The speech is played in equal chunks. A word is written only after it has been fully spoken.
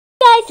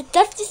guys, it's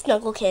Dusty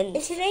Snugglekin.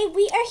 And today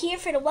we are here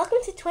for the Welcome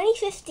to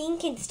 2015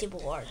 Kinztube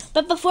Awards.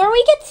 But before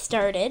we get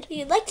started,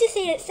 we'd like to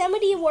say that some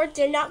of the awards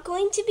are not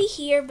going to be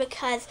here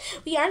because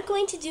we aren't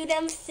going to do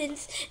them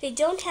since they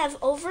don't have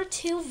over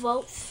 2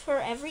 votes for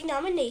every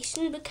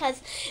nomination,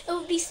 because it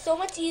would be so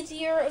much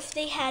easier if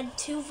they had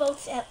 2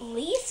 votes at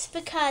least,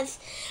 because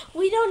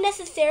we don't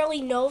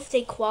necessarily know if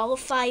they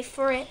qualify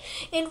for it,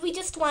 and we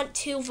just want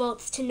 2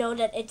 votes to know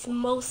that it's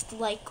most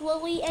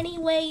likely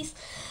anyways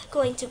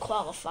going to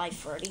qualify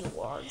for the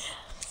awards.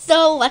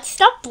 So let's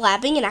stop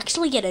blabbing and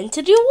actually get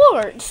into the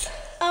awards.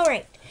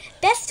 Alright,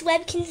 Best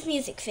Webkinz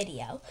Music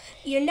Video.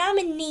 Your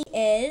nominee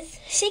is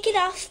Shake It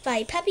Off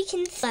by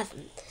Puppykins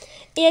 11.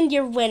 And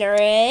your winner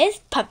is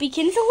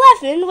Puppykins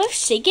 11 with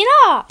Shake It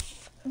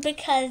Off,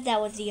 because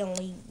that was the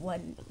only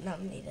one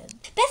nominated.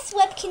 Best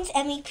Webkinz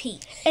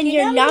MEP. And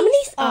your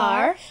nominees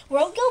are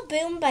World Go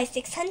Boom by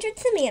 600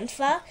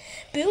 Samantha,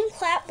 Boom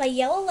Clap by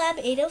Yellow Lab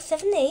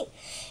 8078,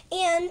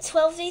 and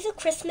 12 Days of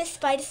Christmas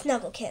by the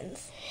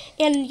Snugglekins.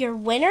 And your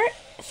winner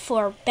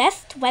for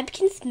Best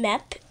Webkinz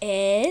MEP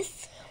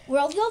is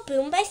World Go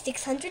Boom by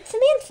 600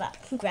 Samantha.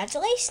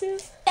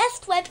 Congratulations.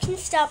 Best Webkinz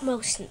Stop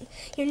Motion.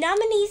 Your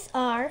nominees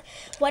are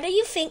What Are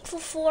You Thankful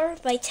For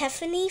by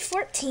Tiffany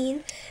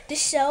 14, The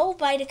Show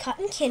by the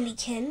Cotton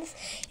Candykins,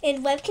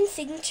 and Webkinz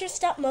Signature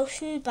Stop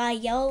Motion by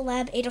Yellow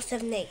Lab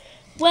 8078.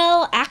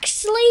 Well,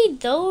 actually,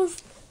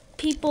 those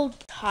people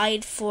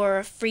tied for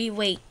a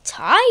freeway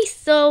tie,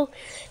 so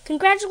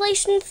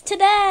congratulations to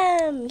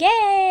them.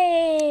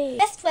 Yay!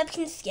 Best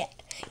Webkinz Skit.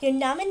 Your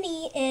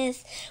nominee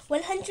is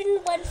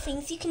 101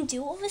 Things You Can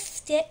Do with a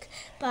Stick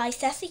by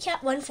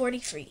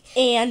SassyCat143.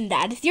 And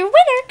that is your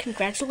winner.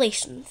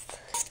 Congratulations.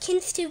 Best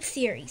Kinztube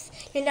Series.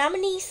 Your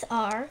nominees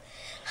are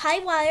High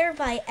Wire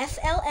by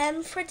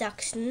FLM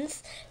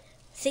Productions,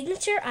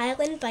 Signature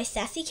Island by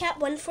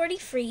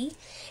SassyCat143,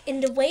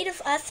 and The Weight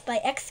of Us by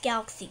X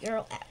Galaxy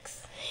Girl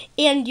X.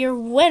 And your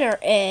winner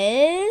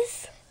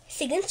is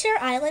Signature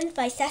Island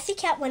by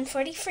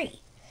SassyCat143.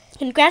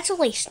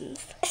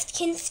 Congratulations. Best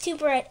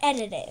Kinztuber at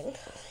Editing.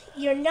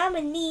 Your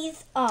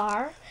nominees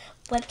are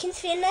Webkinz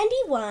Fan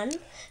 91,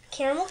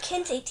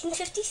 CaramelKins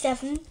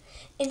 1857,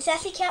 and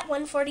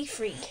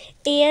SassyCat143.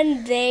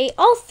 And they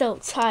also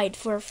tied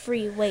for a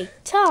freeway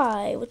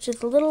tie, which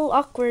is a little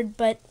awkward,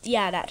 but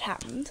yeah, that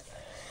happened.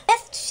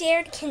 Best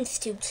Shared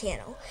Kinztube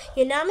Channel.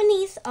 Your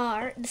nominees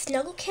are The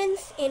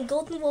Snugglekins and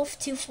Golden Wolf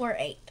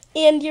 248.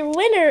 And your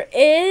winner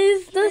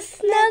is The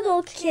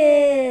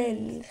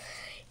Snugglekin.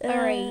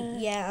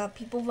 Alright, yeah,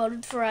 people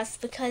voted for us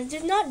because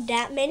there's not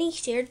that many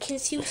shared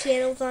Kinztube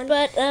channels on.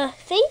 But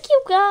thank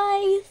you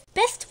guys.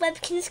 Best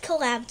Webkinz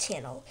Collab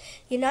Channel.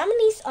 Your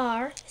nominees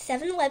are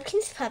 7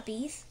 Webkinz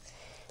Puppies,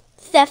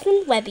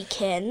 7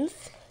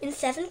 Webbykins, and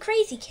 7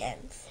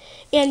 Crazykins.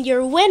 And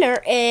your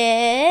winner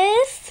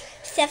is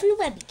 7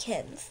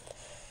 Webbykins.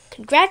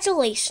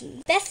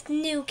 Congratulations. Best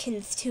New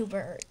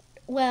Kinztuber.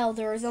 Well,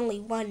 there was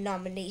only 1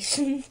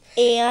 nomination.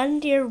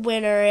 And your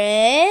winner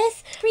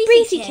is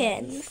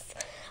Breezykins.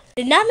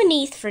 The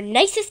nominees for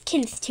Nicest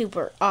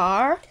Kinztuber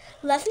are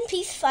Love and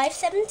Peace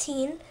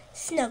 517,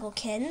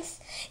 Snugglekins,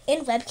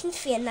 and Webkinz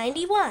Fan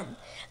 91.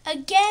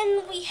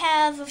 Again, we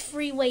have a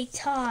freeway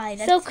tie.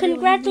 That's so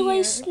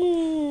congratulations.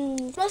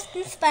 Really weird. Most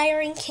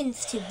Inspiring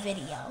Kinztube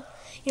Video.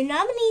 Your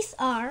nominees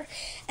are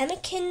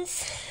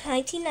Emmekins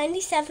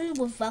 1997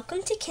 with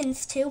Welcome to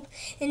Kinztube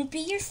and Be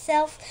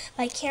Yourself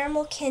by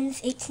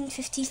CaramelKins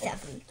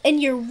 1857.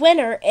 And your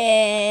winner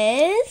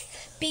is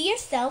Be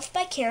Yourself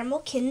by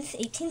CaramelKins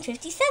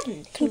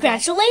 1857.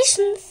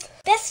 Congratulations.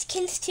 Best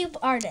Kinztube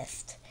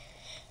Artist.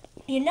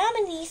 Your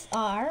nominees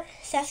are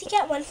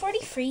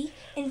SassyCat143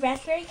 and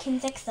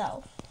RaspberryKins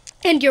XO.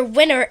 And your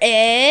winner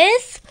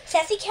is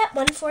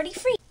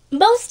SassyCat143.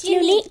 Most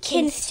Unique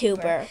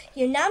Kinztuber.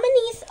 Your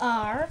nominees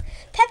are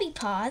Peppy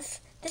Paws,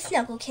 The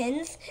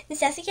Snugglekins, and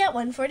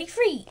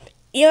SassyCat143.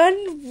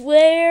 And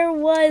where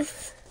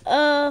was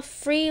a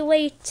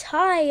freeway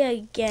tie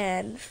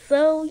again?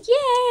 So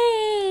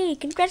yay!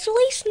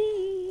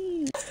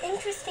 Congratulations!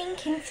 Interesting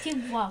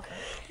Kinztube Vlogger.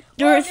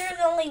 There's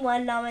only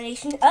 1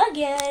 nomination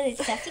again.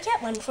 It's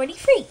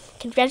SassyCat143.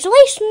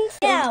 Congratulations!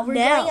 Now we're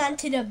going on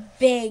to the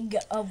big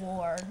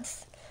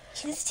awards.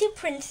 Kinztube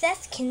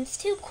Princess,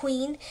 Kinztube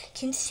Queen,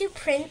 Kinztube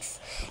Prince,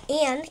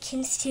 and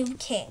Kinztube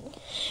King.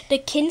 The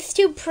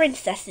Kinztube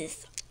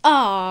Princesses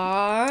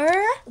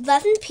are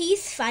Love and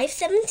Peace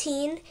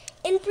 517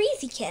 and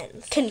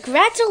Breezykins.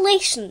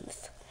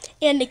 Congratulations!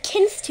 And the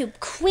Kinztube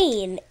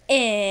Queen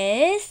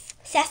is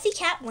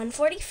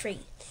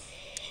SassyCat143.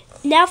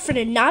 Now for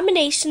the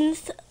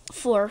nominations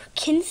for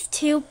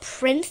Kinztube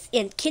Prince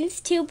and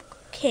Kinztube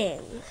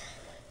King.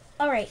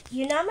 Alright,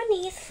 your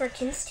nominees for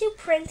Kinztube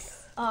Prince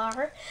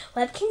are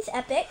Webkinz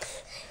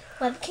Epics,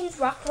 Webkinz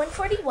Rock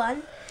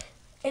 141,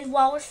 and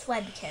Walrus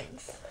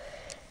Webkins.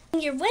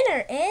 And your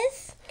winner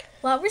is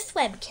Walrus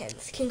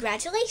Webkins.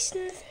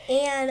 Congratulations.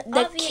 And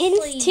the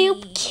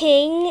Kinztube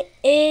King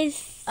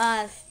is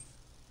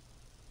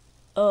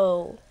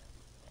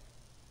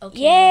Okay.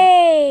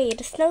 Yay!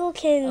 The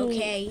Snugglikins.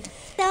 Okay.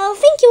 So,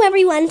 thank you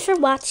everyone for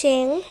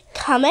watching.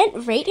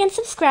 Comment, rate, and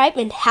subscribe,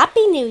 and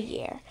Happy New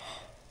Year.